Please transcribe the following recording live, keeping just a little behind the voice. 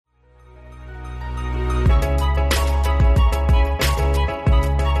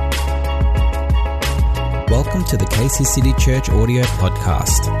to the Casey City Church audio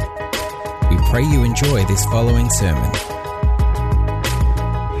podcast. We pray you enjoy this following sermon.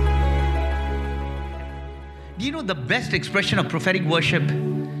 Do you know the best expression of prophetic worship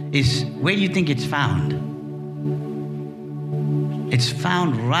is where you think it's found? It's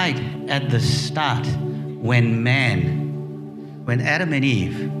found right at the start when Adam and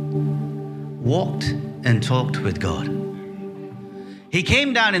Eve walked and talked with God. He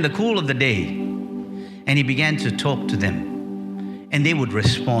came down in the cool of the day and he began to talk to them. And they would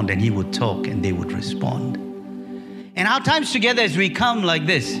respond, and he would talk and they would respond. And our times together as we come like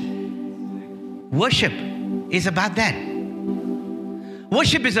this, worship is about that.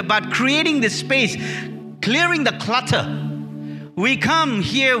 Worship is about creating this space, clearing the clutter. We come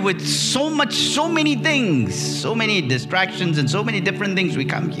here with so many things, so many distractions and so many different things we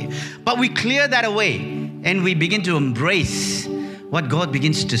come here. But we clear that away and we begin to embrace what God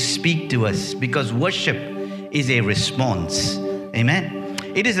begins to speak to us, because worship is a response. Amen.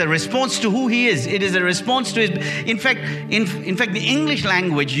 It is a response to who He is. It is a response to His. In fact, the English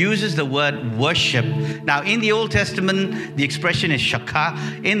language uses the word worship. Now, in the Old Testament, the expression is shaka.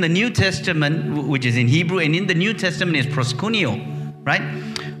 In the New Testament, which is in Hebrew, and in the New Testament is proskuneo, right?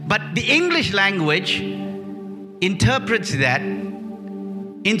 But the English language interprets that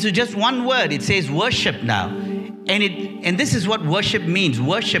into just one word. It says worship now. And this is what worship means.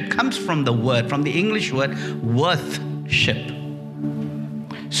 Worship comes from the English word worthship.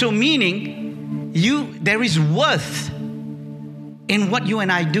 So meaning, there is worth in what you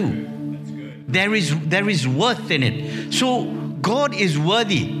and I do. There is worth in it. So God is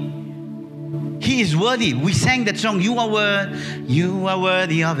worthy. He is worthy. We sang that song, You are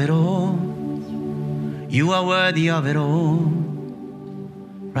worthy of it all. You are worthy of it all.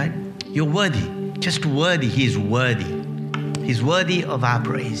 Right? You're worthy. Just worthy. He is worthy. He's worthy of our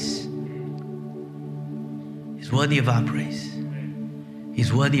praise. He's worthy of our praise.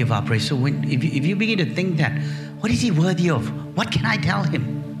 He's worthy of our praise. So if you begin to think that, what is He worthy of? What can I tell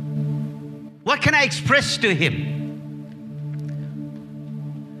Him? What can I express to Him?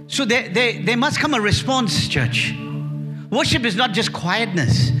 So there must come a response, church. Worship is not just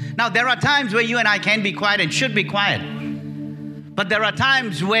quietness. Now, there are times where you and I can be quiet and should be quiet. But there are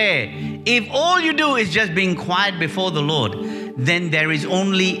times where if all you do is just being quiet before the Lord, then there is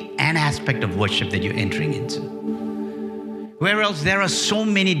only an aspect of worship that you're entering into. Where else there are so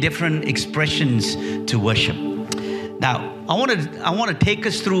many different expressions to worship. Now, I want to take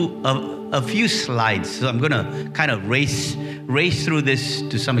us through a few slides. So I'm going to kind of race through this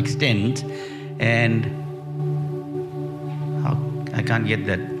to some extent. And I can't get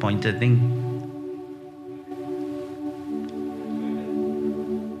that pointer thing.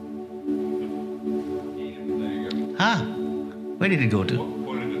 Where did it go to?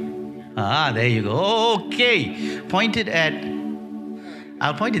 There you go. Okay. I'll point it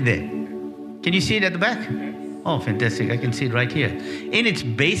there. Can you see it at the back? Oh, fantastic. I can see it right here. In its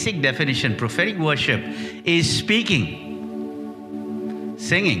basic definition, prophetic worship is speaking,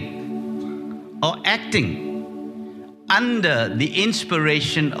 singing, or acting under the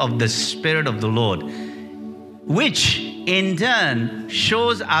inspiration of the Spirit of the Lord, which in turn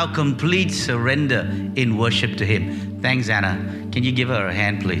shows our complete surrender in worship to Him. Thanks, Anna. Can you give her a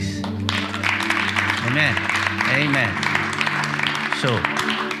hand, please? Amen. Amen. So,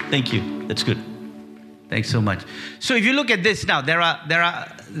 thank you. That's good. Thanks so much. So, if you look at this now, there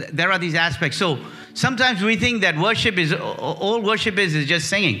are these aspects. So, sometimes we think that all worship is just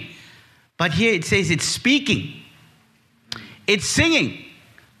singing. But here it says it's speaking, it's singing,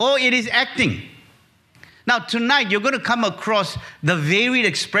 or it is acting. Now, tonight, you're going to come across the varied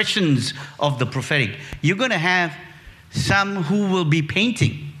expressions of the prophetic. You're going to have some who will be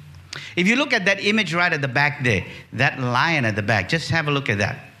painting. If you look at that image right at the back there, that lion at the back, just have a look at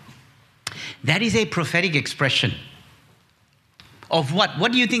that. That is a prophetic expression of what?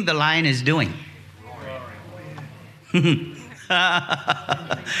 What do you think the lion is doing? The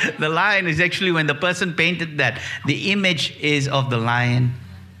lion is actually, when the person painted that, the image is of the lion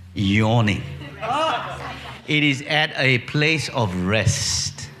yawning. It is at a place of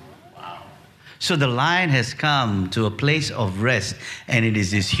rest. So the lion has come to a place of rest, and it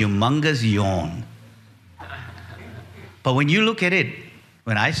is this humongous yawn. But when you look at it,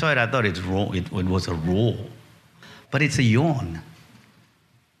 when I saw it, I thought it was a roar. But it's a yawn.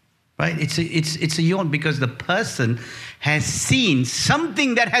 Right? It's a yawn because the person has seen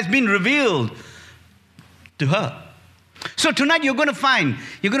something that has been revealed to her. So tonight you're going to find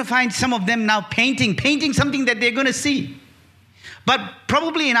some of them now painting something that they're going to see. But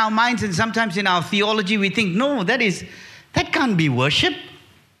probably in our minds and sometimes in our theology, we think, no, that can't be worship.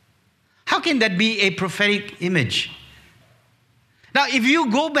 How can that be a prophetic image? Now, if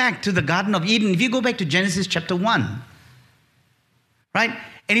you go back to the Garden of Eden, if you go back to Genesis chapter 1, right?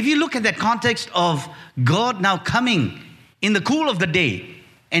 And if you look at that context of God now coming in the cool of the day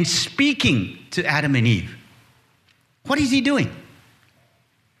and speaking to Adam and Eve, what is he doing?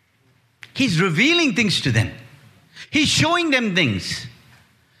 He's revealing things to them. He's showing them things.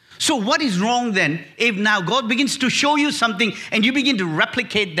 So what is wrong then if now God begins to show you something and you begin to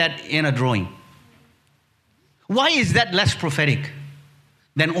replicate that in a drawing? Why is that less prophetic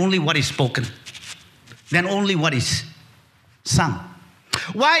than only what is spoken, than only what is sung?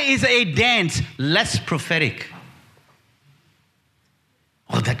 Why is a dance less prophetic?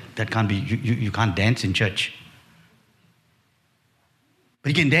 Oh, that can't be, you can't dance in church. But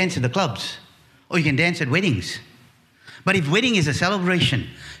you can dance in the clubs, or you can dance at weddings. But if wedding is a celebration,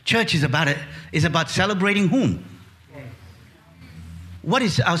 church is about celebrating whom? What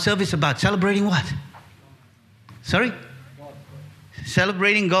is our service about? Celebrating what? Sorry?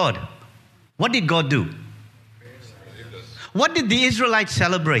 Celebrating God. What did God do? What did the Israelites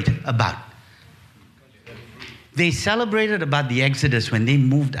celebrate about? They celebrated about the Exodus when they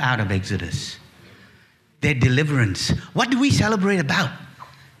moved out of Exodus. Their deliverance. What do we celebrate about?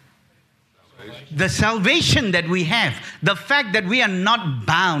 The salvation that we have, the fact that we are not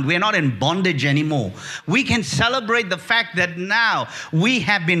bound, we are not in bondage anymore. We can celebrate the fact that now we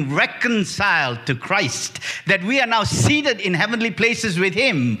have been reconciled to Christ, that we are now seated in heavenly places with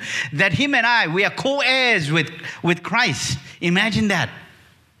Him, that Him and I, we are co-heirs with Christ. Imagine that.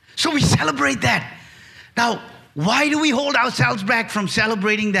 So we celebrate that. Now, why do we hold ourselves back from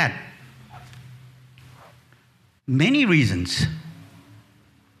celebrating that? Many reasons.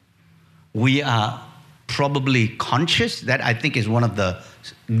 We are probably conscious. That I think is one of the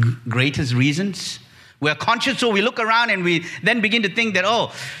greatest reasons. We are conscious, so we look around and we then begin to think that,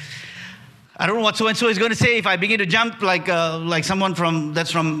 oh, I don't know what so-and-so is going to say if I begin to jump like someone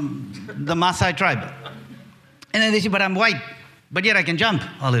that's from the Maasai tribe. And then they say, but I'm white, but yet I can jump.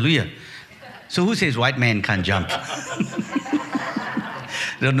 Hallelujah. So who says white man can't jump?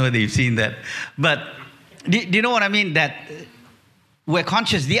 Don't know whether you've seen that. But do you know what I mean? That we're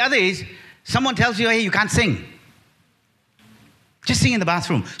conscious. The other is, someone tells you, hey, you can't sing. Just sing in the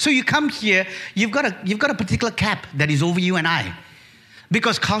bathroom. So you come here, you've got a particular cap that is over you and I.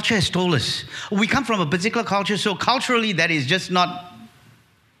 Because culture has told us. We come from a particular culture, so culturally that is just not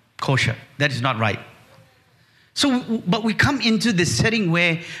kosher. That is not right. So, but we come into this setting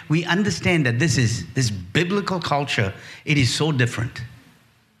where we understand that this biblical culture, it is so different.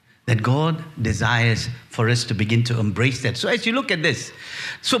 That God desires for us to begin to embrace that. So as you look at this,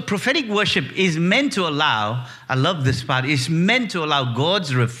 so prophetic worship is meant to allow, I love this part, is meant to allow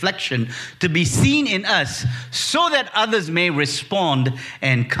God's reflection to be seen in us so that others may respond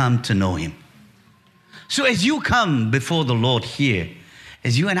and come to know Him. So as you come before the Lord here,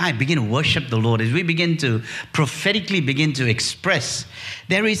 as you and I begin to worship the Lord, as we begin to prophetically begin to express,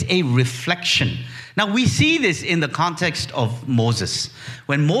 there is a reflection. Now we see this in the context of Moses.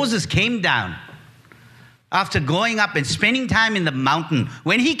 When Moses came down, after going up and spending time in the mountain,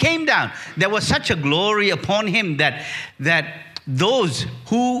 when he came down, there was such a glory upon him that those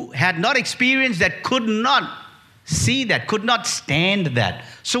who had not experienced that could not see that, could not stand that.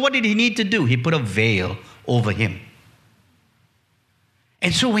 So what did he need to do? He put a veil over him.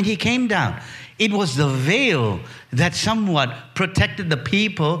 And so when he came down, it was the veil that somewhat protected the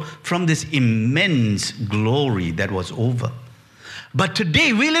people from this immense glory that was over. But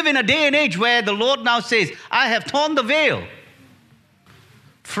today, we live in a day and age where the Lord now says, I have torn the veil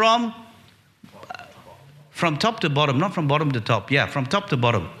from top to bottom, not from bottom to top. Yeah, from top to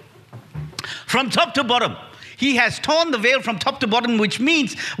bottom. From top to bottom. He has torn the veil from top to bottom, which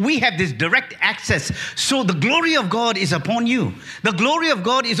means we have this direct access. So the glory of God is upon you. The glory of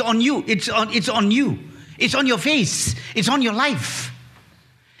God is on you. It's on you. It's on your face. It's on your life.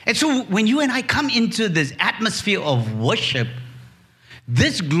 And so when you and I come into this atmosphere of worship,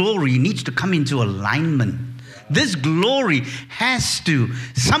 this glory needs to come into alignment. This glory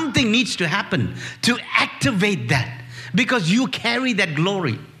something needs to happen to activate that, because you carry that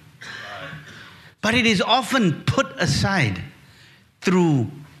glory. But it is often put aside through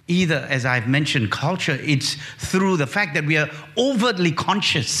either, as I've mentioned, culture. It's through the fact that we are overtly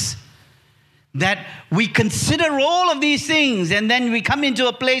conscious, that we consider all of these things, and then we come into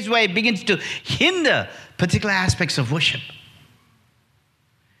a place where it begins to hinder particular aspects of worship.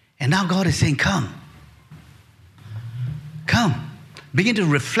 And now God is saying, come, begin to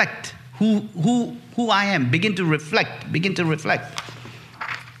reflect who I am. Begin to reflect.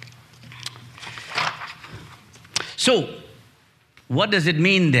 So, what does it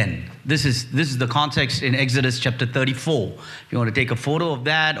mean then? This is the context in Exodus chapter 34. If you want to take a photo of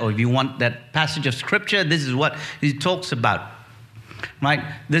that, or if you want that passage of scripture, this is what he talks about. Right?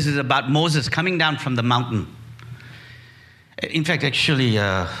 This is about Moses coming down from the mountain. In fact, actually,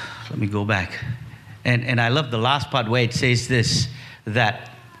 let me go back. And I love the last part where it says this,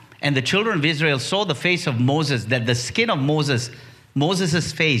 that, and the children of Israel saw the face of Moses, that the skin of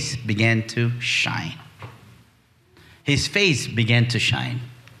Moses' face began to shine. His face began to shine.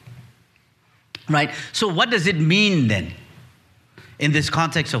 Right? So what does it mean then in this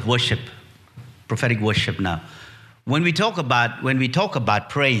context of worship, prophetic worship now? When we talk about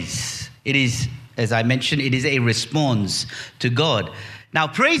praise, it is, as I mentioned, it is a response to God. Now,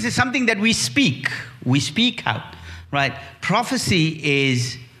 praise is something that we speak. We speak out, right? Prophecy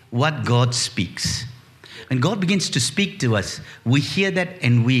is what God speaks. When God begins to speak to us, we hear that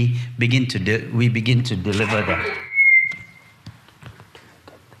and we begin to deliver that.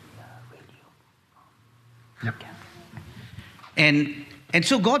 Yep. And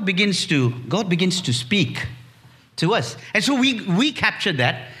so God begins to speak to us. And so we capture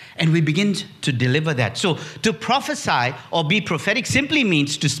that and we begin to deliver that. So to prophesy or be prophetic simply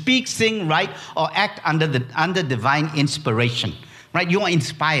means to speak, sing, write, or act under divine inspiration. Right? You are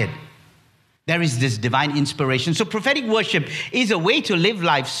inspired. There is this divine inspiration. So prophetic worship is a way to live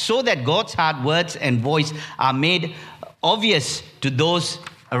life so that God's heart, words, and voice are made obvious to those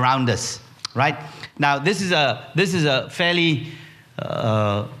around us. Right? Now, this is a fairly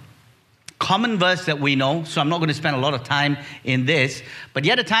common verse that we know, so I'm not going to spend a lot of time in this. But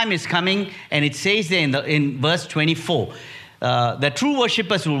yet a time is coming, and it says there in verse 24, that true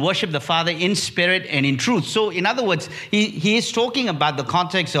worshippers will worship the Father in spirit and in truth. So, in other words, he is talking about the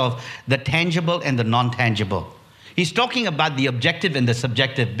context of the tangible and the non-tangible. He's talking about the objective and the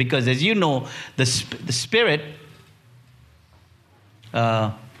subjective, because as you know, the spirit...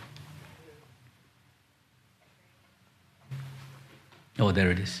 Oh,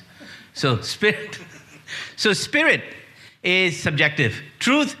 there it is. So spirit is subjective.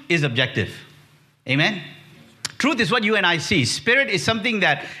 Truth is objective. Amen? Truth is what you and I see. Spirit is something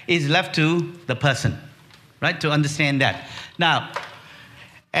that is left to the person, right? To understand that. Now,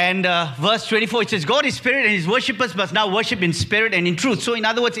 and verse 24, it says, God is spirit and his worshippers must now worship in spirit and in truth. So in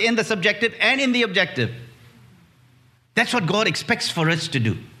other words, in the subjective and in the objective. That's what God expects for us to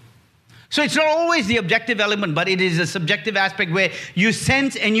do. So it's not always the objective element, but it is a subjective aspect where you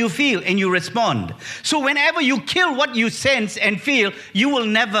sense and you feel and you respond. So whenever you kill what you sense and feel, you will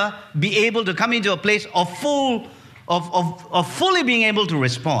never be able to come into a place of fully being able to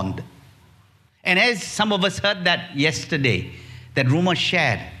respond. And as some of us heard that yesterday, that Ruma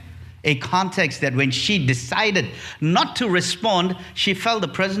shared a context that when she decided not to respond, she felt the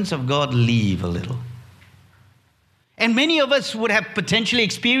presence of God leave a little. And many of us would have potentially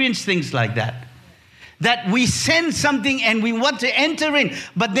experienced things like that. That we sense something and we want to enter in,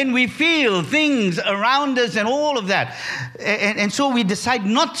 but then we feel things around us and all of that. And so we decide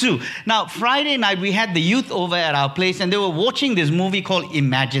not to. Now, Friday night, we had the youth over at our place and they were watching this movie called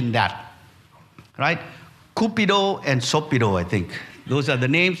Imagine That. Right? Cupido and Sopido, I think. Those are the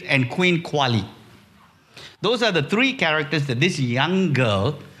names. And Queen Kwali. Those are the three characters that this young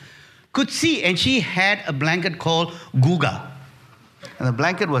girl could see, and she had a blanket called Guga. And the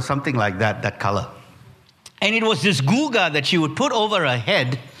blanket was something like that color. And it was this Guga that she would put over her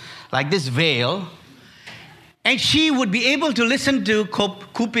head, like this veil, and she would be able to listen to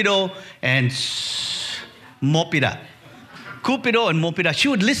Cupido and Mopida. Cupido and Mopida. She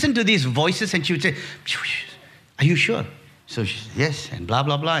would listen to these voices and she would say, are you sure? So she said, yes, and blah,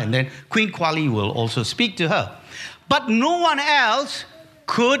 blah, blah. And then Queen Kwali will also speak to her. But no one else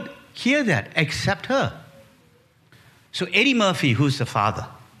could hear that except her. So Eddie Murphy, who's the father,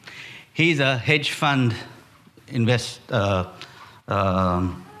 he's a hedge fund investment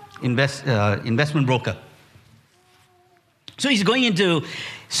broker. So he's going into,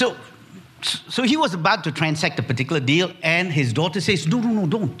 so he was about to transact a particular deal, and his daughter says, no,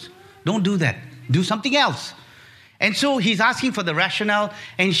 don't do that. Do something else. And so he's asking for the rationale,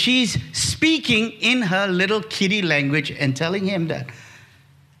 and she's speaking in her little kiddie language and telling him that.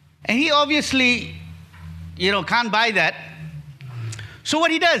 And he obviously, can't buy that. So what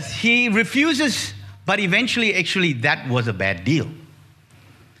he does, he refuses, but eventually, actually, that was a bad deal.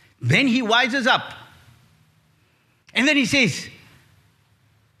 Then he wises up. And then he says,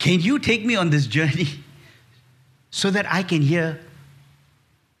 can you take me on this journey so that I can hear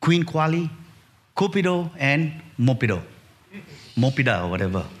Queen Kwali, Cupido, and Mopida or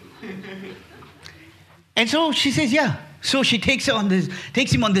whatever. And so she says, yeah, So she takes him on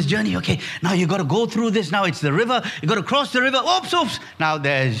this journey. Okay, now you got to go through this. Now it's the river. You got to cross the river. Oops. Now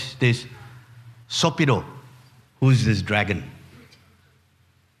there's this Sopido, who's this dragon.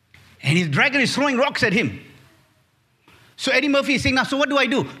 And his dragon is throwing rocks at him. So Eddie Murphy is saying, now, so what do I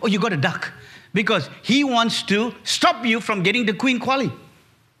do? Oh, you got to duck. Because he wants to stop you from getting to Queen Quali.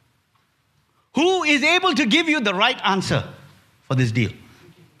 Who is able to give you the right answer for this deal?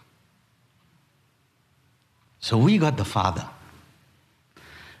 So we got the Father.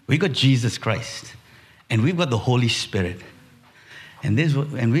 We got Jesus Christ. And we've got the Holy Spirit. And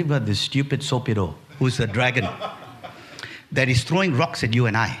we've got this stupid Sopido, who's a dragon, that is throwing rocks at you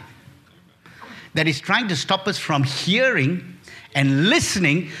and I. That is trying to stop us from hearing and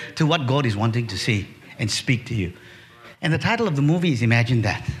listening to what God is wanting to say and speak to you. And the title of the movie is Imagine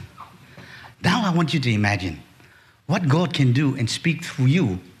That. Now I want you to imagine what God can do and speak through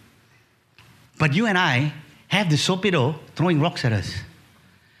you. But you and I have the Sopido throwing rocks at us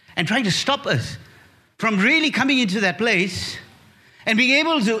and trying to stop us from really coming into that place and being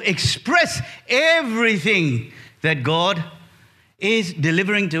able to express everything that God is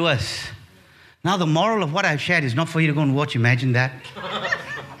delivering to us. Now, the moral of what I've shared is not for you to go and watch Imagine That.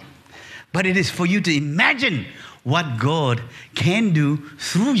 But it is for you to imagine what God can do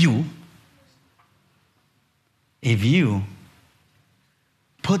through you if you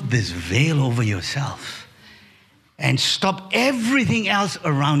put this veil over yourself and stop everything else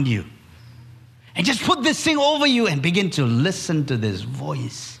around you. And just put this thing over you and begin to listen to this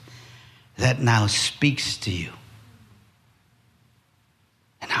voice that now speaks to you.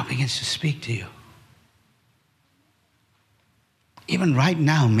 And now begins to speak to you. Even right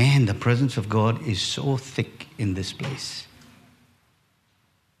now, man, the presence of God is so thick in this place.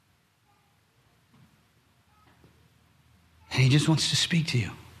 And he just wants to speak to you.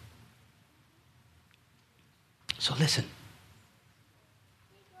 So listen.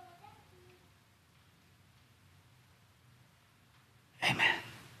 Amen.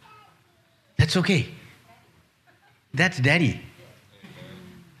 That's okay. That's Daddy.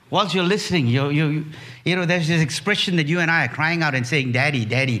 Whilst you're listening, you know, there's this expression that you and I are crying out and saying, Daddy,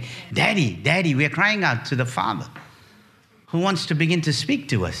 Daddy, Daddy, Daddy. We're crying out to the Father who wants to begin to speak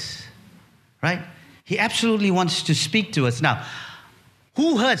to us, right? He absolutely wants to speak to us. Now,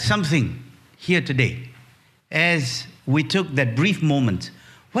 who heard something here today as we took that brief moment?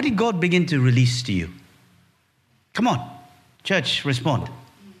 What did God begin to release to you? Come on, church, respond.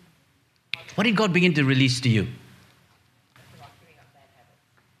 What did God begin to release to you?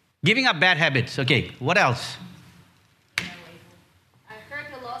 Giving up bad habits. Okay, what else? I heard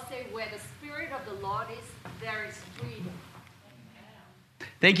the Lord say, where the Spirit of the Lord is, there is freedom.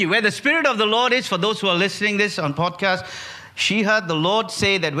 Thank you. Where the Spirit of the Lord is, for those who are listening this on podcast, she heard the Lord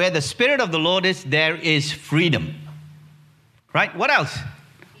say that where the Spirit of the Lord is, there is freedom. Right? What else?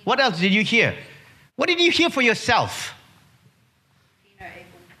 What else did you hear? What did you hear for yourself?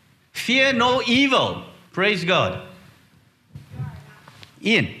 Fear no evil. Praise God.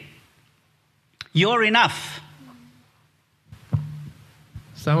 Ian. You're enough.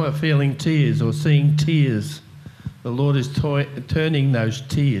 Some are feeling tears or seeing tears. The Lord is turning those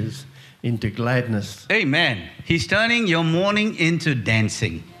tears into gladness. Amen. He's turning your mourning into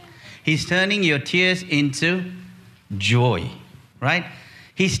dancing. He's turning your tears into joy, right?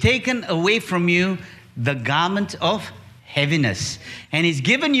 He's taken away from you the garment of heaviness. And He's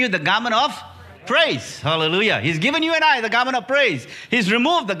given you the garment of praise. Hallelujah. He's given you and I the garment of praise. He's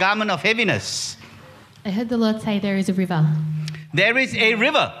removed the garment of heaviness. I heard the Lord say there is a river. There is a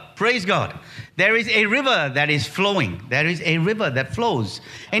river. Praise God. There is a river that is flowing. There is a river that flows.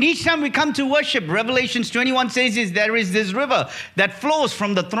 And each time we come to worship, Revelations 21 says there is this river that flows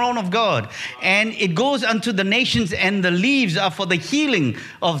from the throne of God. And it goes unto the nations, and the leaves are for the healing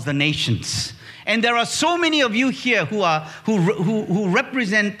of the nations. And there are so many of you here who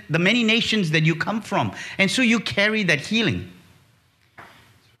represent the many nations that you come from. And so you carry that healing.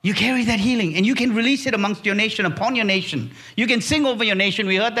 You carry that healing, and you can release it amongst your nation, upon your nation. You can sing over your nation.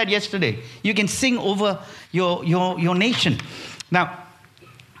 We heard that yesterday. You can sing over your nation. Now,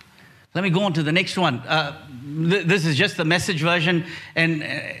 let me go on to the next one. This is just the Message version, and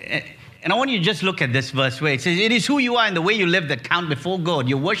I want you to just look at this verse where it says, it is who you are and the way you live that count before God.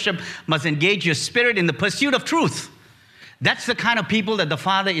 Your worship must engage your spirit in the pursuit of truth. That's the kind of people that the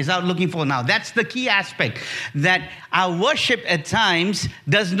Father is out looking for now. That's the key aspect, that our worship at times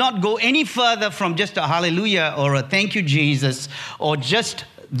does not go any further from just a hallelujah or a thank you, Jesus, or just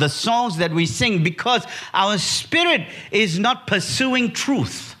the songs that we sing, because our spirit is not pursuing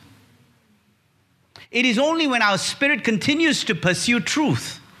truth. It is only when our spirit continues to pursue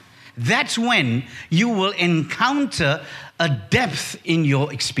truth that's when you will encounter a depth in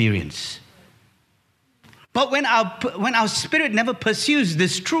your experience. But when our spirit never pursues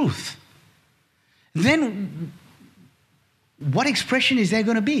this truth, then what expression is there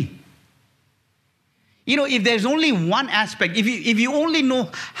going to be? You know, if there's only one aspect, if you only know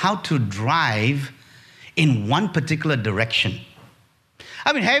how to drive in one particular direction.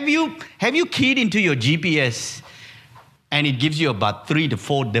 I mean, have you keyed into your GPS and it gives you about 3 to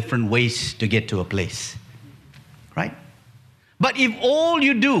 4 different ways to get to a place, right? But if all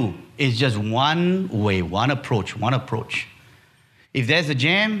you do is just one way, one approach, if there's a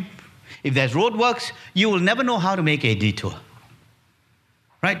jam, if there's roadworks, you will never know how to make a detour,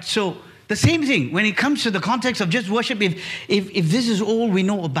 right? So the same thing when it comes to the context of just worship. If this is all we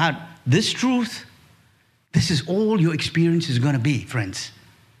know about this truth, this is all your experience is going to be, friends.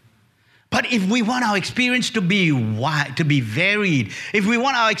 But if we want our experience to be wide, to be varied, if we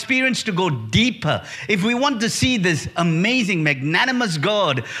want our experience to go deeper, if we want to see this amazing, magnanimous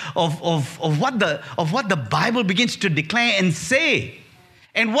God of what the Bible begins to declare and say,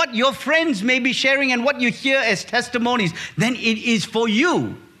 and what your friends may be sharing and what you hear as testimonies, then it is for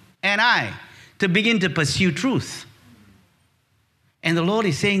you and I to begin to pursue truth. And the Lord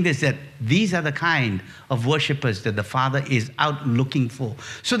is saying this, that these are the kind of worshipers that the Father is out looking for.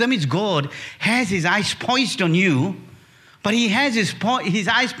 So that means God has His eyes poised on you, but He has His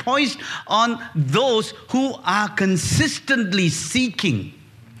eyes poised on those who are consistently seeking.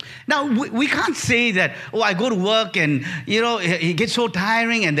 Now, we can't say that, I go to work and, it gets so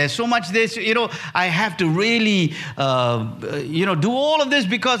tiring and there's so much this, I have to really, do all of this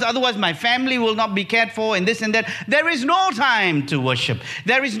because otherwise my family will not be cared for and this and that. There is no time to worship.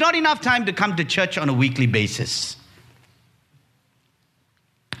 There is not enough time to come to church on a weekly basis.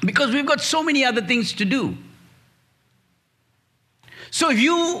 Because we've got so many other things to do. So if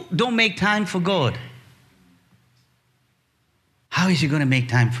you don't make time for God, how is He going to make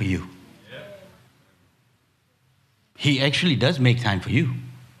time for you? He actually does make time for you.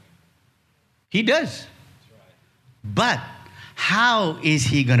 He does. But how is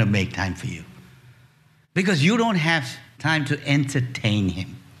He going to make time for you? Because you don't have time to entertain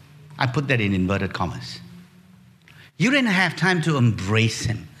Him. I put that in inverted commas. You didn't have time to embrace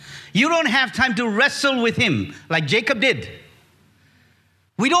Him. You don't have time to wrestle with Him like Jacob did.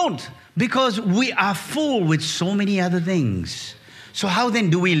 We don't, because we are full with so many other things. So how then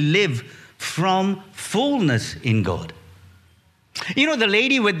do we live from fullness in God? You know the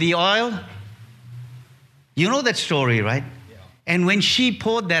lady with the oil? You know that story, right? Yeah. And when she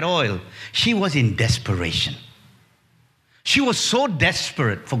poured that oil, she was in desperation. She was so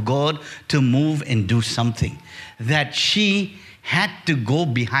desperate for God to move and do something that she had to go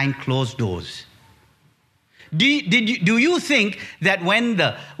behind closed doors. Do you think that when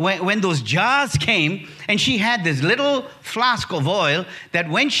those jars came and she had this little flask of oil, that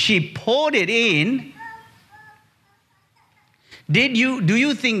when she poured it in, do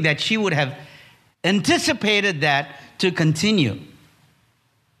you think that she would have anticipated that to continue?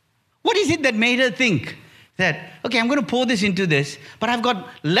 What is it that made her think that, okay, I'm going to pour this into this, but I've got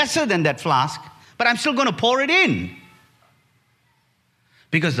lesser than that flask, but I'm still going to pour it in?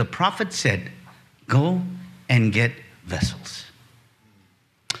 Because the prophet said, go and get vessels.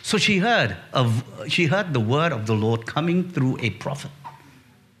 So she heard the word of the Lord coming through a prophet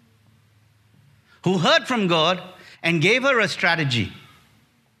who heard from God and gave her a strategy.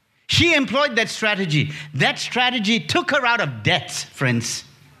 She employed that strategy. That strategy took her out of debt, friends.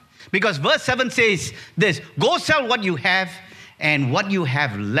 Because verse 7 says this, go sell what you have and what you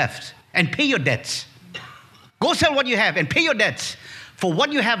have left and pay your debts. Go sell what you have and pay your debts. For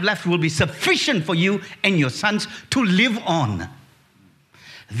what you have left will be sufficient for you and your sons to live on.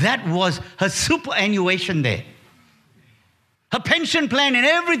 That was her superannuation there. Her pension plan and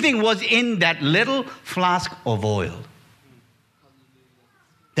everything was in that little flask of oil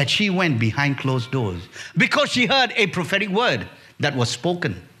that she went behind closed doors because she heard a prophetic word that was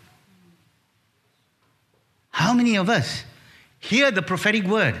spoken. How many of us hear the prophetic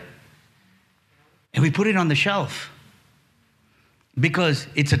word and we put it on the shelf? Because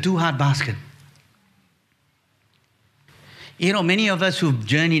it's a too hard basket. You know, many of us who've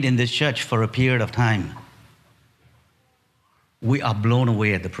journeyed in this church for a period of time, we are blown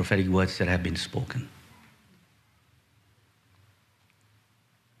away at the prophetic words that have been spoken.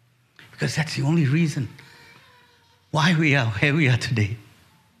 Because that's the only reason why we are where we are today.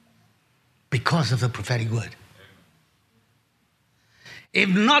 Because of the prophetic word. If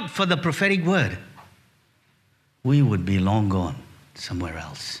not for the prophetic word, we would be long gone somewhere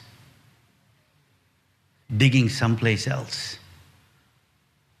else, digging someplace else.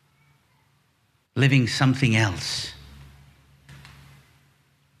 living something else.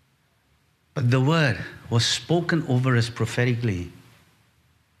 But the word was spoken over us prophetically.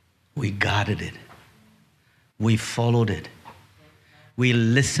 We guarded it. We followed it. We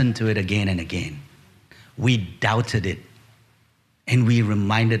listened to it again and again. We doubted it. And we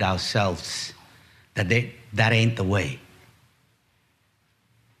reminded ourselves that that ain't the way.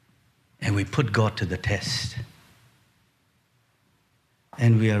 And we put God to the test.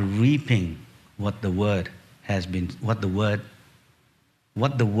 And we are reaping what the word has been, what the word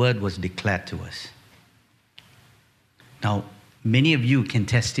was declared to us. Now, many of you can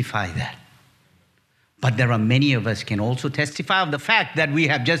testify that. But there are many of us can also testify of the fact that we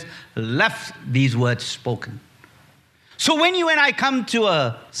have just left these words spoken. So when you and I come to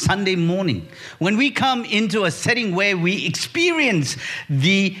a Sunday morning, when we come into a setting where we experience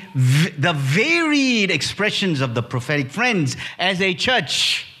the varied expressions of the prophetic, friends, as a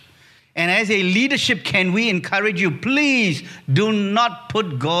church and as a leadership, can we encourage you, please do not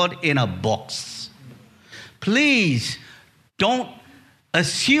put God in a box. Please don't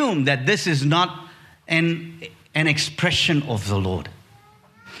assume that this is not an expression of the Lord.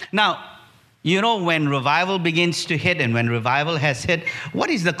 Now, you know, when revival begins to hit and when revival has hit, what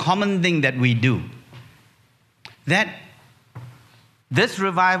is the common thing that we do? That this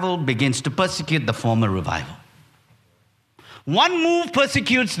revival begins to persecute the former revival. One move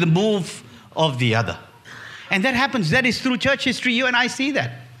persecutes the move of the other. And that happens. That is through church history. You and I see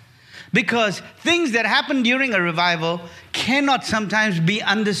that. Because things that happen during a revival cannot sometimes be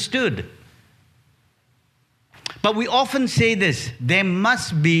understood. But we often say this: there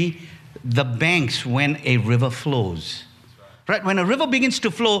must be the banks when a river flows. Right? When a river begins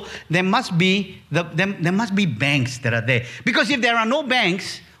to flow, there must be banks that are there. Because if there are no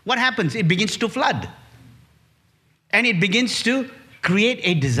banks, what happens? It begins to flood. And it begins to create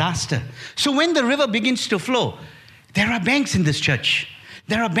a disaster. So when the river begins to flow, there are banks in this church.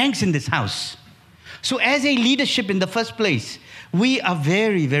 There are banks in this house. So as a leadership in the first place, we are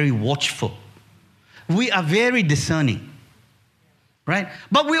very, very watchful. We are very discerning. Right?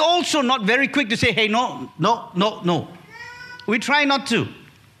 But we're also not very quick to say, hey, no. We try not to.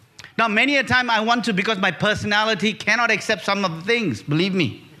 Now, many a time I want to, because my personality cannot accept some of the things, believe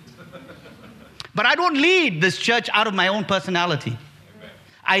me. But I don't lead this church out of my own personality.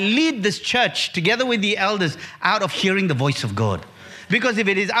 I lead this church together with the elders out of hearing the voice of God. Because if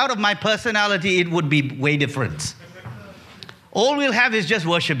it is out of my personality, it would be way different. All we'll have is just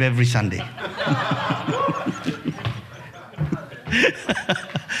worship every Sunday.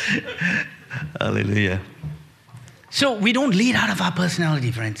 Hallelujah. So we don't lead out of our personality,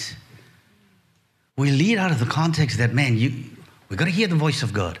 friends. We lead out of the context that, man, we got to hear the voice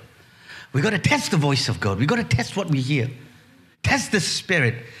of God. We got to test the voice of God. We got to test what we hear. Test the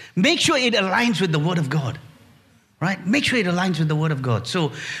Spirit. Make sure it aligns with the Word of God. Right? Make sure it aligns with the Word of God.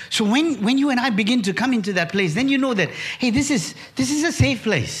 So when you and I begin to come into that place, then you know that, hey, this is a safe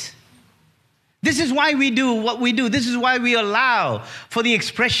place. This is why we do what we do. This is why we allow for the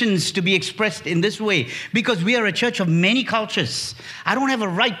expressions to be expressed in this way. Because we are a church of many cultures. I don't have a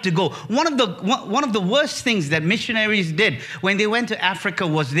right to go. One of the worst things that missionaries did when they went to Africa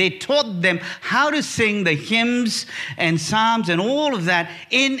was they taught them how to sing the hymns and psalms and all of that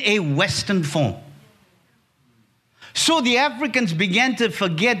in a Western form. So the Africans began to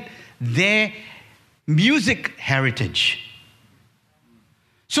forget their music heritage.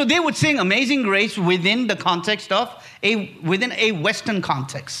 So they would sing Amazing Grace within the context of within a Western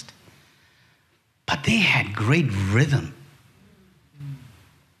context. But they had great rhythm.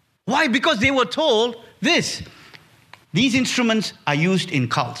 Why? Because they were told this: these instruments are used in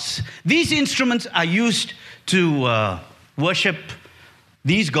cults. These instruments are used to worship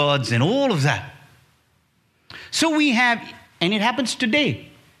these gods and all of that. So we have, and it happens today.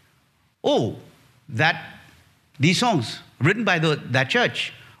 These songs written by that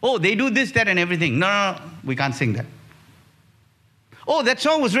church. They do this, that, and everything. No, we can't sing that. That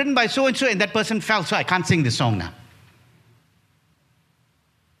song was written by so-and-so, and that person fell, so I can't sing this song now.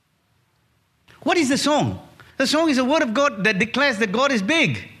 What is the song? The song is a word of God that declares that God is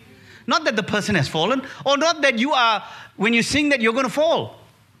big. Not that the person has fallen, or not that when you sing that, you're going to fall.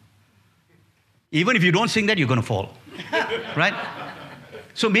 Even if you don't sing that, you're going to fall. Right?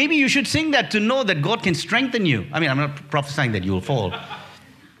 So maybe you should sing that to know that God can strengthen you. I mean, I'm not prophesying that you will fall.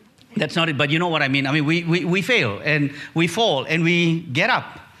 That's not it, but you know what I mean. I mean, we fail, and we fall, and we get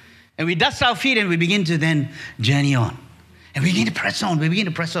up, and we dust our feet, and we begin to then journey on. And we begin to press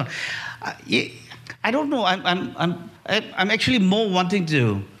on. I don't know. I'm actually more wanting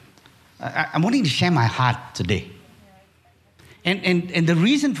to... I'm wanting to share my heart today. And the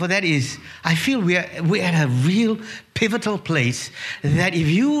reason for that is, I feel we're at a real pivotal place that if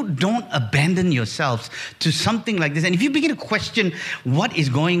you don't abandon yourselves to something like this, and if you begin to question what is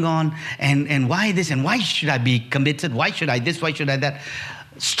going on and why this and why should I be committed, why should I this, why should I that,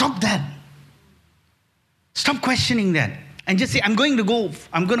 stop that. Stop questioning that and just say, I'm going to go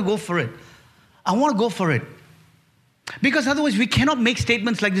for it. I want to go for it. Because otherwise we cannot make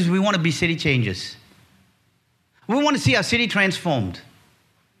statements like this, we want to be city changers. We want to see our city transformed.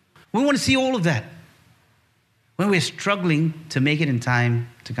 We want to see all of that when we're struggling to make it in time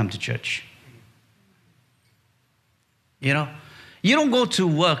to come to church. You know, you don't go to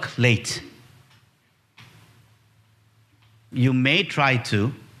work late. You may try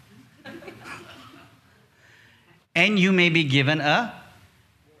to, and you may be given a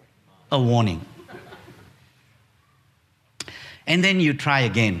warning. And then you try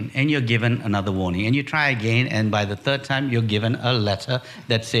again, and you're given another warning. And you try again, and by the third time, you're given a letter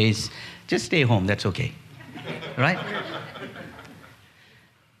that says, just stay home, that's okay. Right?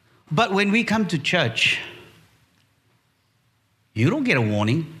 But when we come to church, you don't get a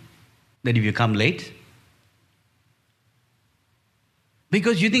warning that if you come late,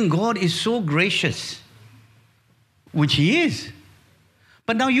 because you think God is so gracious, which He is.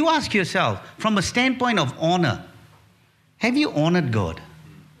 But now you ask yourself, from a standpoint of honor, have you honored God?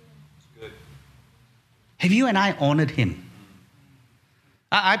 Good. Have you and I honored Him?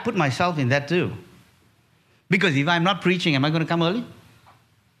 I put myself in that too. Because if I'm not preaching, am I going to come early?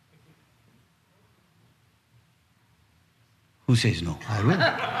 Who says no? I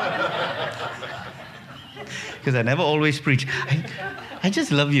will. Because I never always preach. I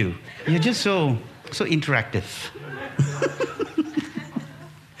just love you. You're just so interactive.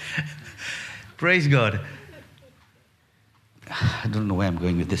 Praise God. I don't know where I'm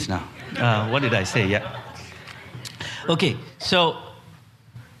going with this now. What did I say? Yeah. Okay, so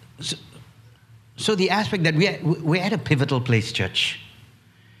the aspect that we're at a pivotal place, church.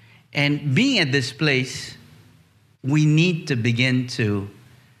 And being at this place, we need to begin to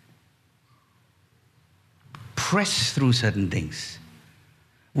press through certain things.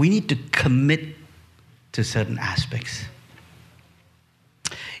 We need to commit to certain aspects.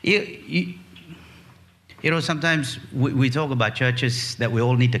 You know, sometimes we talk about churches that we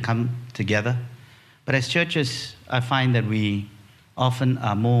all need to come together. But as churches, I find that we often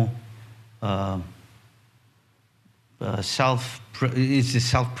are more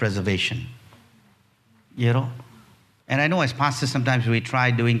self-preservation. You know? And I know as pastors, sometimes we try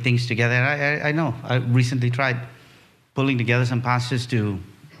doing things together. I know. I recently tried pulling together some pastors to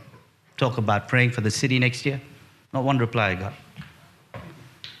talk about praying for the city next year. Not one reply I got.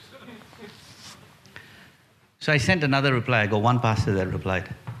 So I sent another reply. I got one pastor that replied.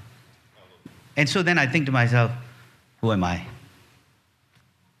 And so then I think to myself, who am I?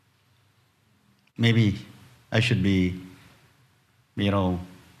 Maybe I should be,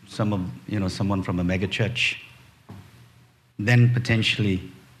 someone from a mega church. Then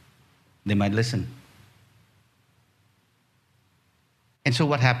potentially they might listen. And so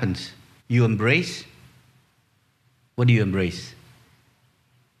what happens? You embrace. What do you embrace?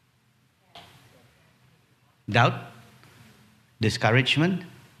 Doubt, discouragement,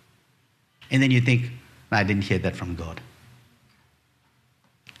 and then you think, I didn't hear that from God.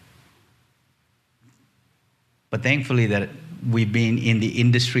 But thankfully that we've been in the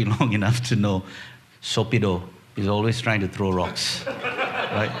industry long enough to know Sopido is always trying to throw rocks,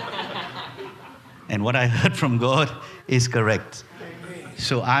 right? And what I heard from God is correct.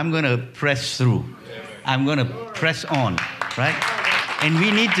 So I'm going to press through. I'm going to press on, right? And we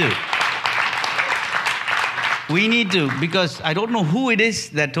need to, because I don't know who it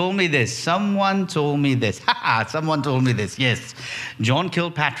is that told me this. Someone told me this. Someone told me this, yes. John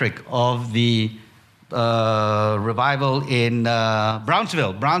Kilpatrick of the revival in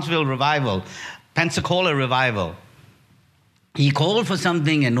Brownsville revival, Pensacola revival. He called for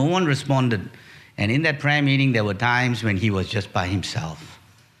something and no one responded. And in that prayer meeting, there were times when he was just by himself.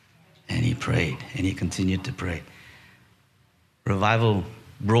 And he prayed, and he continued to pray. Revival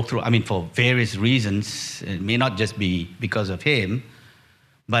broke through, for various reasons. It may not just be because of him,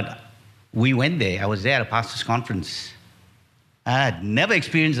 but we went there. I was there at a pastor's conference. I had never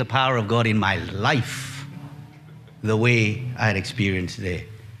experienced the power of God in my life the way I had experienced there.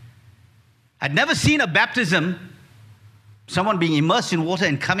 I'd never seen a baptism, someone being immersed in water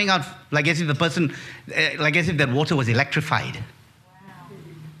and coming out like as if that water was electrified. Wow.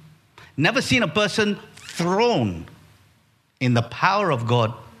 Never seen a person thrown in the power of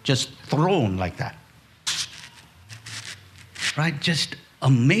God, just thrown like that. Right? Just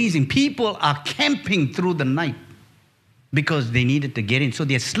amazing. People are camping through the night. because they needed to get in. So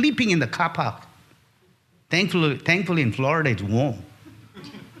they're sleeping in the car park. Thankfully in Florida, it's warm.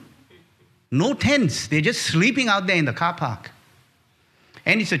 No tents. They're just sleeping out there in the car park.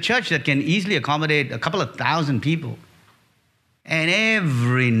 And it's a church that can easily accommodate a couple of thousand people. And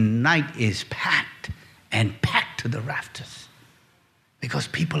every night is packed and packed to the rafters because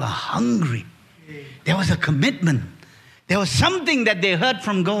people are hungry. There was a commitment. There was something that they heard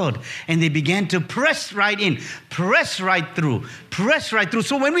from God, and they began to press right in, press right through.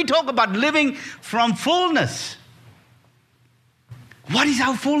 So when we talk about living from fullness, what is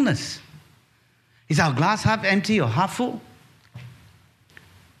our fullness? Is our glass half empty or half full?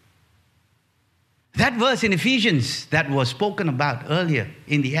 That verse in Ephesians that was spoken about earlier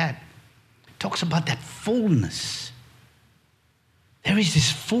in the ad talks about that fullness. There is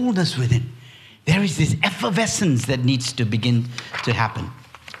this fullness within. There is this effervescence that needs to begin to happen,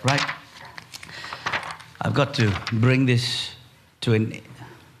 right? I've got to bring this to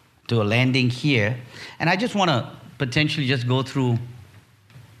a landing here, and I just want to potentially just go through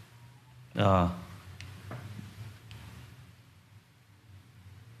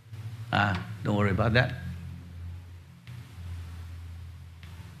don't worry about that.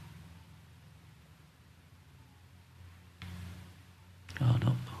 Oh,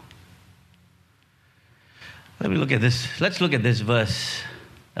 no. Let me look at this. Let's look at this verse.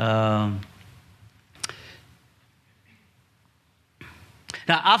 Now,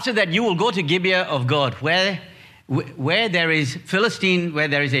 after that, you will go to Gibeah of God, where there is a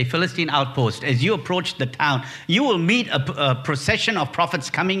Philistine outpost. As you approach the town, you will meet a procession of prophets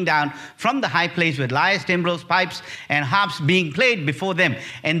coming down from the high place with lyres, timbrels, pipes, and harps being played before them,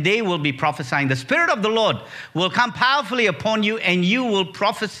 and they will be prophesying. The Spirit of the Lord will come powerfully upon you, and you will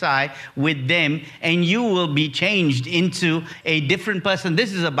prophesy with them, and you will be changed into a different person.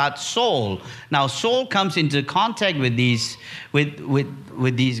 This is about Saul. Now, Saul comes into contact with these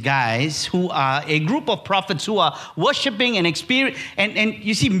guys who are a group of prophets who are worshiping and experience. And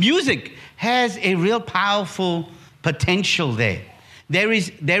you see, music has a real powerful potential there. There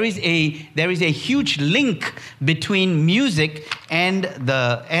is a huge link between music and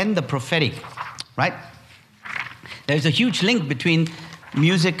the prophetic, right? There's a huge link between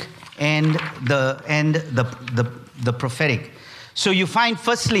music and the prophetic. So you find,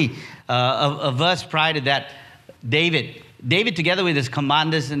 firstly, a verse prior to that, David, together with his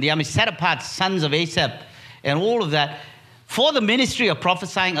commanders and the army, set apart sons of Asaph and all of that for the ministry of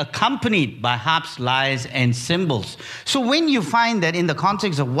prophesying, accompanied by harps, lyres, and cymbals. So when you find that in the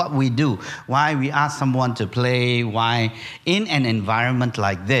context of what we do, why we ask someone to play, why in an environment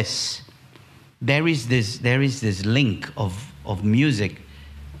like this, there is this link of music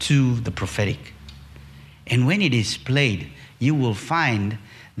to the prophetic. And when it is played, you will find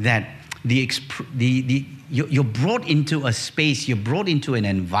that you're brought into a space, you're brought into an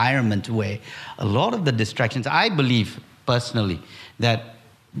environment where a lot of the distractions, I believe personally, that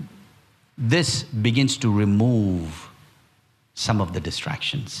this begins to remove some of the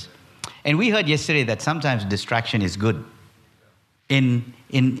distractions. And we heard yesterday that sometimes distraction is good in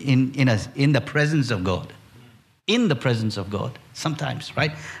the presence of God. In the presence of God, sometimes,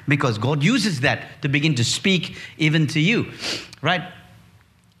 right? Because God uses that to begin to speak even to you, right?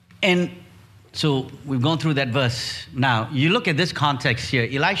 And so we've gone through that verse. Now, you look at this context here.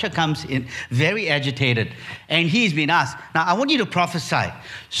 Elisha comes in very agitated, and he's been asked, now I want you to prophesy.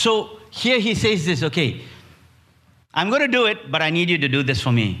 So here he says this, okay, I'm going to do it, but I need you to do this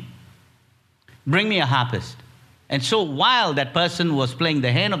for me. Bring me a harpist. And so while that person was playing,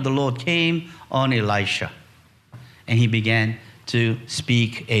 the hand of the Lord came on Elisha, and he began to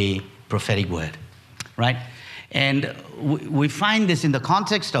speak a prophetic word, right? And we find this in the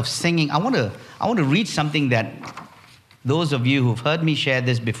context of singing. I want to read something that those of you who've heard me share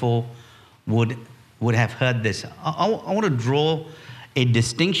this before would have heard this. I want to draw a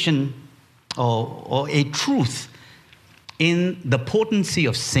distinction or a truth in the potency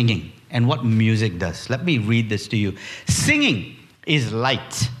of singing and what music does. Let me read this to you. Singing is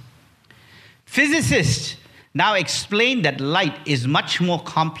light. Physicists now explain that light is much more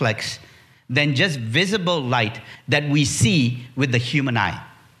complex than just visible light that we see with the human eye.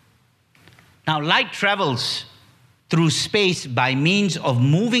 Now, light travels through space by means of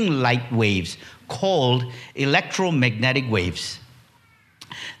moving light waves called electromagnetic waves.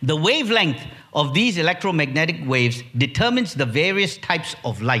 The wavelength of these electromagnetic waves determines the various types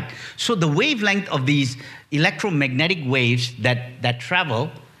of light. So the wavelength of these electromagnetic waves that travel,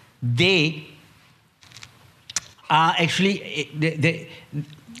 they are actually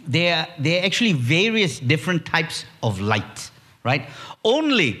There are actually various different types of light, right?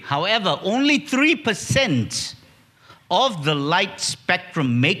 However, only 3% of the light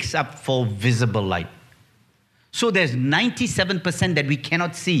spectrum makes up for visible light. So there's 97% that we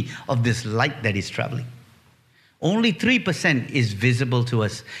cannot see of this light that is traveling. Only 3% is visible to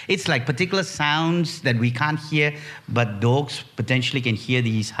us. It's like particular sounds that we can't hear, but dogs potentially can hear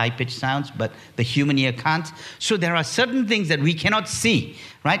these high-pitched sounds, but the human ear can't. So there are certain things that we cannot see,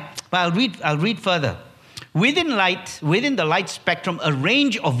 right? But I'll read further. Within the light spectrum, a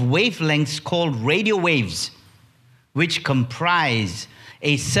range of wavelengths called radio waves, which comprise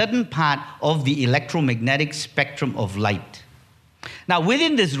a certain part of the electromagnetic spectrum of light. Now,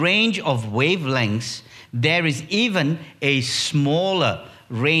 within this range of wavelengths, there is even a smaller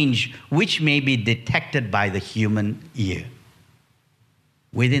range which may be detected by the human ear.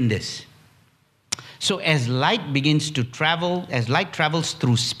 Within this. So as light begins to travel, as light travels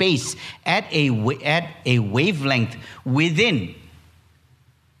through space at a wavelength within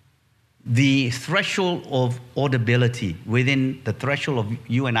the threshold of audibility, within the threshold of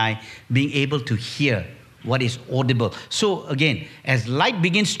you and I being able to hear what is audible. So again, as light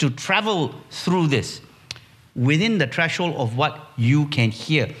begins to travel through this, within the threshold of what you can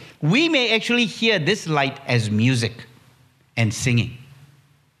hear, we may actually hear this light as music and singing.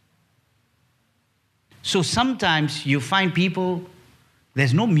 So sometimes you find people,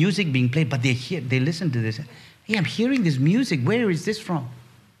 there's no music being played, but they listen to this. Hey, I'm hearing this music. Where is this from?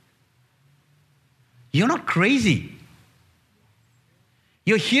 You're not crazy.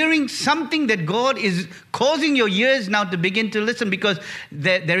 You're hearing something that God is causing your ears now to begin to listen, because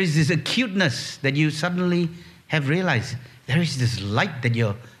there is this acuteness that you suddenly have realized. There is this light that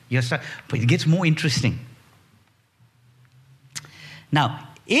you're but it gets more interesting. Now,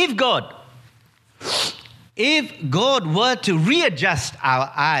 if God were to readjust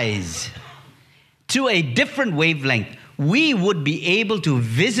our eyes to a different wavelength, we would be able to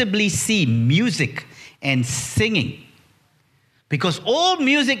visibly see music and singing. Because all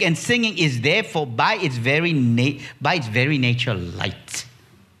music and singing is therefore by its very nature light.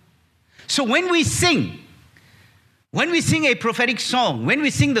 So when we sing a prophetic song, when we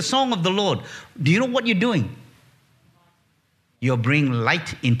sing the song of the Lord, do you know what you're doing? You're bringing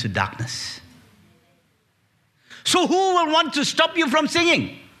light into darkness. So who will want to stop you from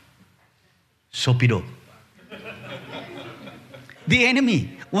singing? Sopido. The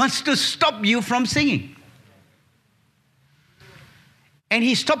enemy wants to stop you from singing. And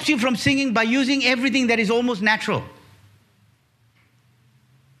he stops you from singing by using everything that is almost natural.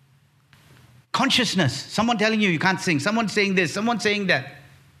 Consciousness. Someone telling you can't sing. Someone saying this. Someone saying that.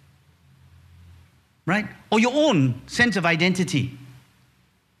 Right? Or your own sense of identity.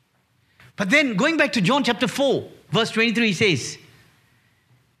 But then going back to John chapter 4, verse 23, he says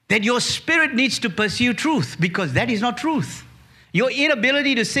that your spirit needs to pursue truth, because that is not truth. Your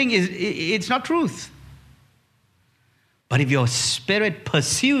inability to sing it's not truth. But if your spirit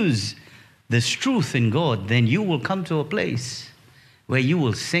pursues this truth in God, then you will come to a place where you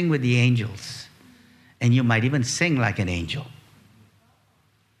will sing with the angels. And you might even sing like an angel.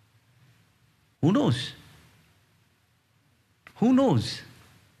 Who knows? Who knows?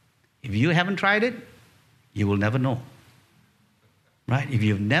 If you haven't tried it, you will never know. Right? If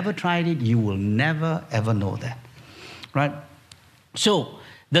you've never tried it, you will never ever know that. Right? So,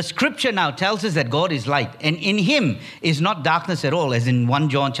 the scripture now tells us that God is light, and in him is not darkness at all, as in 1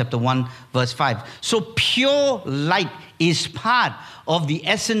 John chapter 1, verse 5. So pure light is part of the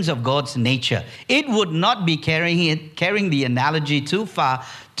essence of God's nature. It would not be carrying the analogy too far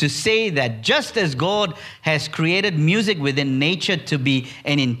to say that just as God has created music within nature to be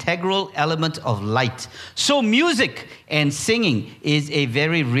an integral element of light, so music and singing is a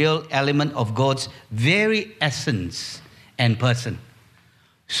very real element of God's very essence and person.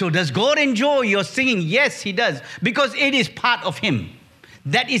 So does God enjoy your singing? Yes, he does, because it is part of him.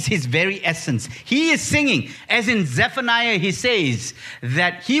 That is his very essence. He is singing. As in Zephaniah, he says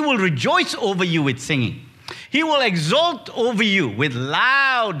that he will rejoice over you with singing. He will exalt over you with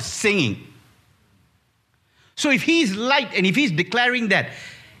loud singing. So if he's light and if he's declaring that,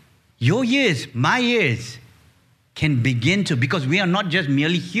 your ears, my ears, can begin to, because we are not just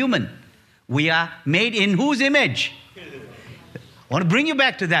merely human. We are made in whose image? I want to bring you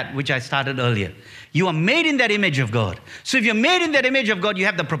back to that which I started earlier. You are made in that image of God. So if you're made in that image of God, you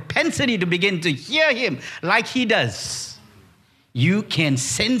have the propensity to begin to hear him like he does. You can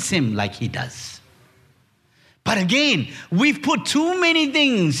sense him like he does. But again, we've put too many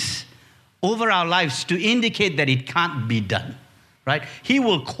things over our lives to indicate that it can't be done. Right? He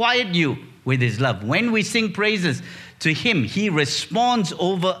will quiet you with his love. When we sing praises to him, he responds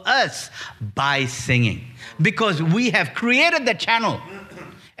over us by singing. Because we have created the channel.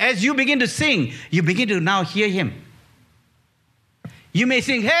 As you begin to sing, you begin to now hear him. You may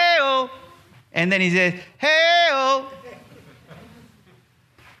sing, hey-oh, and then he says, hey-oh,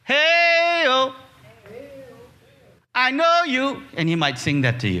 hey-oh, I know you. And he might sing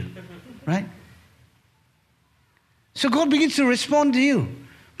that to you, right? So God begins to respond to you.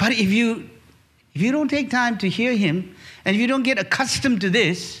 But if you don't take time to hear him, and if you don't get accustomed to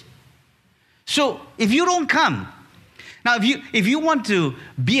this, so if you don't come, now if you want to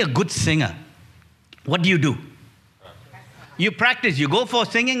be a good singer, what do? You practice. You go for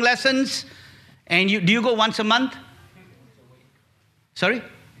singing lessons, and do you go once a month? Sorry?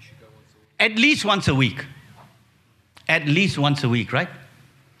 At least once a week. At least once a week, right?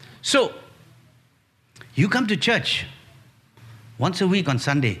 So, you come to church once a week on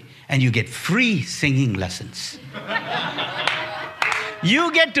Sunday, and you get free singing lessons.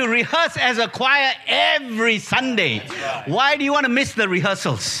 You get to rehearse as a choir every Sunday. Why do you want to miss the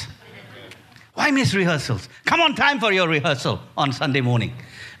rehearsals? Why miss rehearsals? Come on time for your rehearsal on Sunday morning.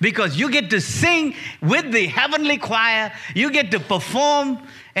 Because you get to sing with the heavenly choir, you get to perform,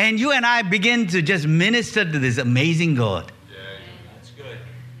 and you and I begin to just minister to this amazing God. Yeah, that's good.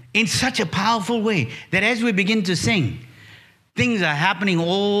 In such a powerful way that as we begin to sing, things are happening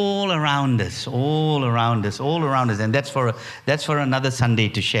all around us. And that's for another Sunday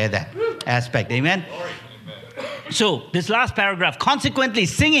to share that aspect. Amen? So, this last paragraph, consequently,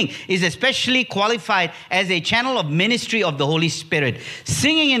 singing is especially qualified as a channel of ministry of the Holy Spirit.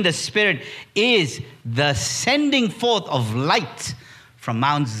 Singing in the Spirit is the sending forth of light from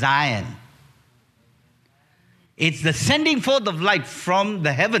Mount Zion. It's the sending forth of light from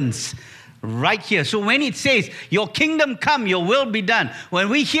the heavens right here. So when it says, your kingdom come, your will be done, when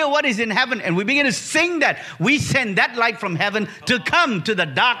we hear what is in heaven and we begin to sing that, we send that light from heaven to come to the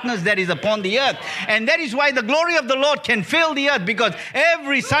darkness that is upon the earth. And that is why the glory of the Lord can fill the earth, because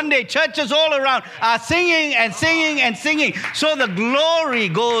every Sunday churches all around are singing and singing and singing. So the glory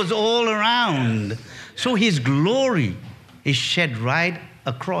goes all around. So his glory is shed right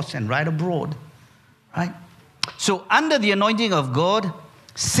across and right abroad. Right? So under the anointing of God,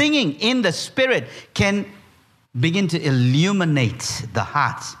 singing in the Spirit can begin to illuminate the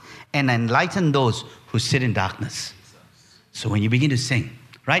hearts and enlighten those who sit in darkness. So when you begin to sing,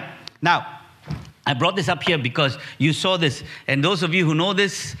 right? Now, I brought this up here because you saw this, and those of you who know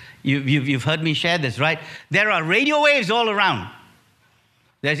this, you've heard me share this, right? There are radio waves all around.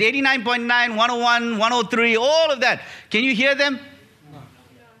 There's 89.9, 101, 103, all of that. Can you hear them?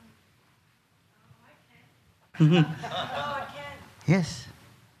 Yes.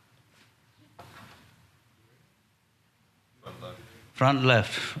 Front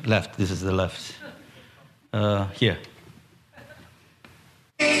left. This is the left. Here.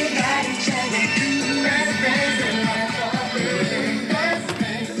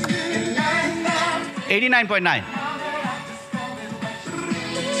 89.9.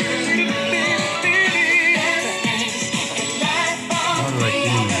 How do I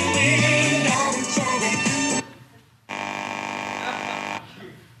do?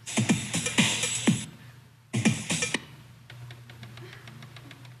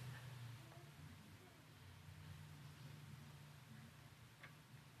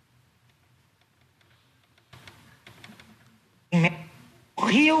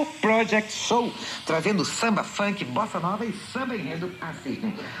 Rio Project Soul, trazendo samba, funk, bossa nova e samba enredo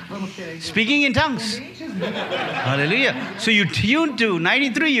assim. Vamos ter aí. Speaking in tongues. Hallelujah. So you tune to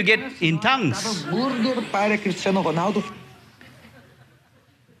 93, you get in tongues. Burger para Cristiano Ronaldo.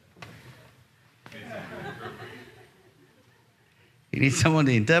 You need someone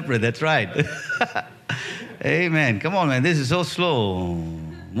to interpret, that's right. Amen. Come on, man. This is so slow.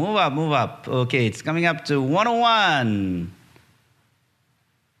 Move up. Okay, it's coming up to 101.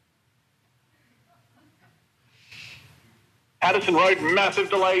 Addison Road,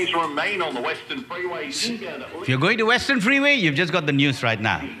 massive delays remain on the Western Freeway. If you're going to Western Freeway, you've just got the news right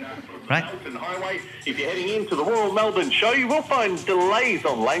now. Right? Western Highway, if you're heading into the Royal Melbourne Show, you will find delays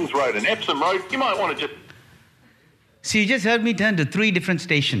on Langs Road and Epsom Road. You might want to just... See, you just heard me turn to 3 different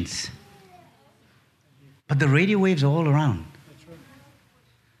stations. But the radio waves are all around.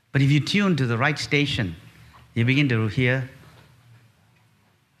 But if you tune to the right station, you begin to hear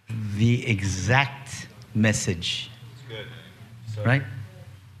the exact message. Right?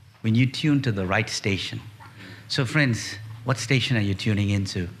 When you tune to the right station. So friends, what station are you tuning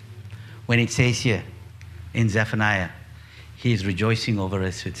into? When it says here in Zephaniah, he is rejoicing over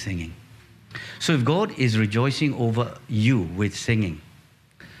us with singing. So if God is rejoicing over you with singing,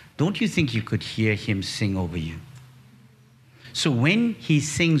 don't you think you could hear him sing over you? So when he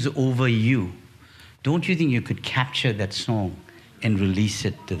sings over you, don't you think you could capture that song and release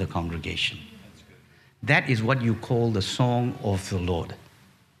it to the congregation? That is what you call the song of the Lord.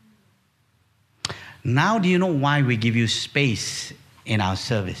 Now, do you know why we give you space in our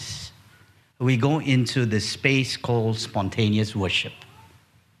service? We go into the space called spontaneous worship,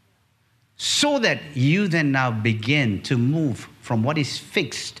 so that you then now begin to move from what is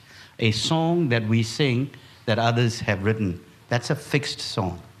fixed, a song that we sing that others have written. That's a fixed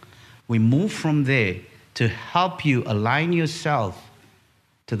song. We move from there to help you align yourself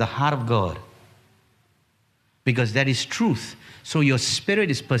to the heart of God, because that is truth. So your spirit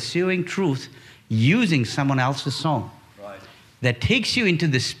is pursuing truth using someone else's song. Right. That takes you into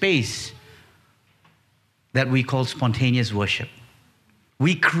the space that we call spontaneous worship.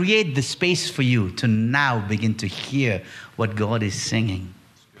 We create the space for you to now begin to hear what God is singing,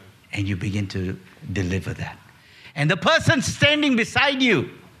 and you begin to deliver that. And the person standing beside you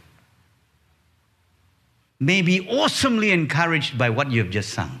may be awesomely encouraged by what you've just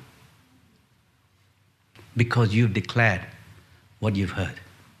sung, because you've declared what you've heard.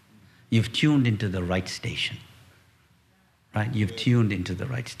 You've tuned into the right station, right? You've tuned into the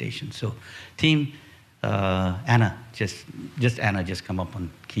right station. So, team, Anna, just Anna, just come up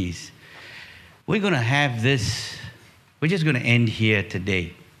on keys. We're going to have this. We're just going to end here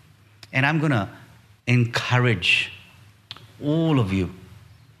today, and I'm going to encourage all of you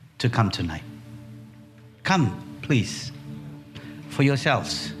to come tonight. Come, please, for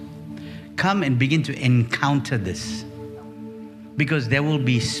yourselves. Come and begin to encounter this, because there will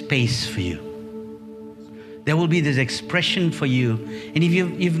be space for you. There will be this expression for you. And if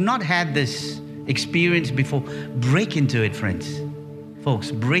you've not had this experience before, break into it, friends.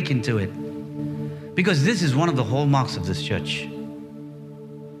 Folks, break into it. Because this is one of the hallmarks of this church.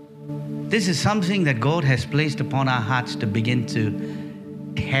 This is something that God has placed upon our hearts to begin to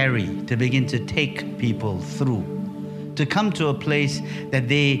carry, to begin to take people through, to come to a place that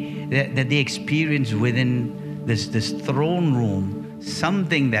they experience within this throne room,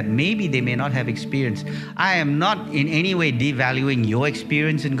 something that maybe they may not have experienced. I am not in any way devaluing your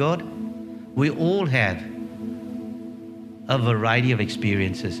experience in God. We all have a variety of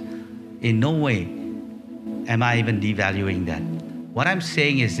experiences. In no way am I even devaluing that. What I'm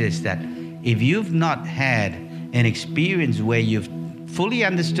saying is this, that if you've not had an experience where you've fully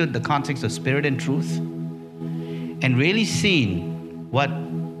understood the context of spirit and truth, and really seen what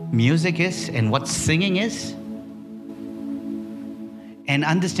music is and what singing is, and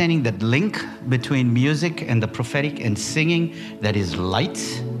understanding that link between music and the prophetic and singing that is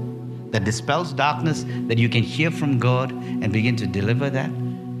light, that dispels darkness, that you can hear from God and begin to deliver that.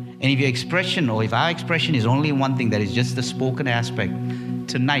 And if your expression, or if our expression is only one thing, that is just the spoken aspect,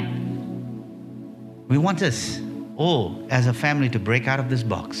 tonight, we want us all as a family to break out of this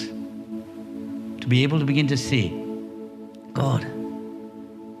box, to be able to begin to see, God,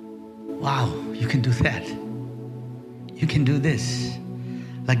 wow, you can do that. You can do this.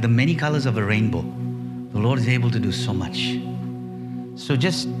 Like the many colors of a rainbow, the Lord is able to do so much. So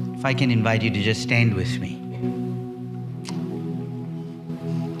just, if I can invite you to just stand with me.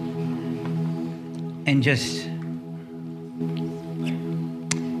 And just,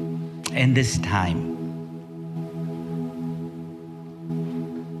 in this time,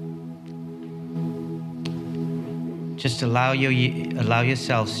 just allow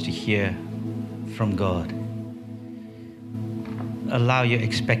yourselves to hear from God. Allow your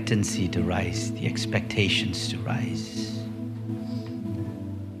expectancy to rise, the expectations to rise.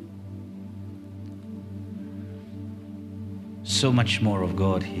 So much more of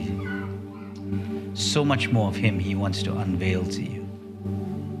God here. So much more of Him He wants to unveil to you.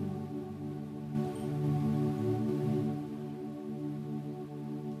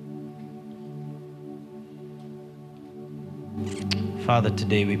 Father,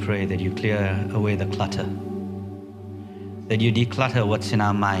 today we pray that you clear away the clutter, that you declutter what's in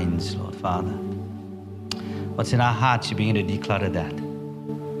our minds, Lord Father. What's in our hearts, you begin to declutter that.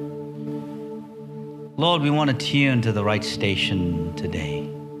 Lord, we want to tune to the right station today.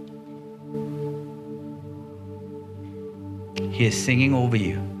 He is singing over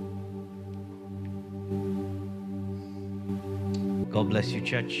you. God bless you,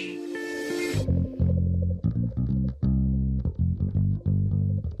 church.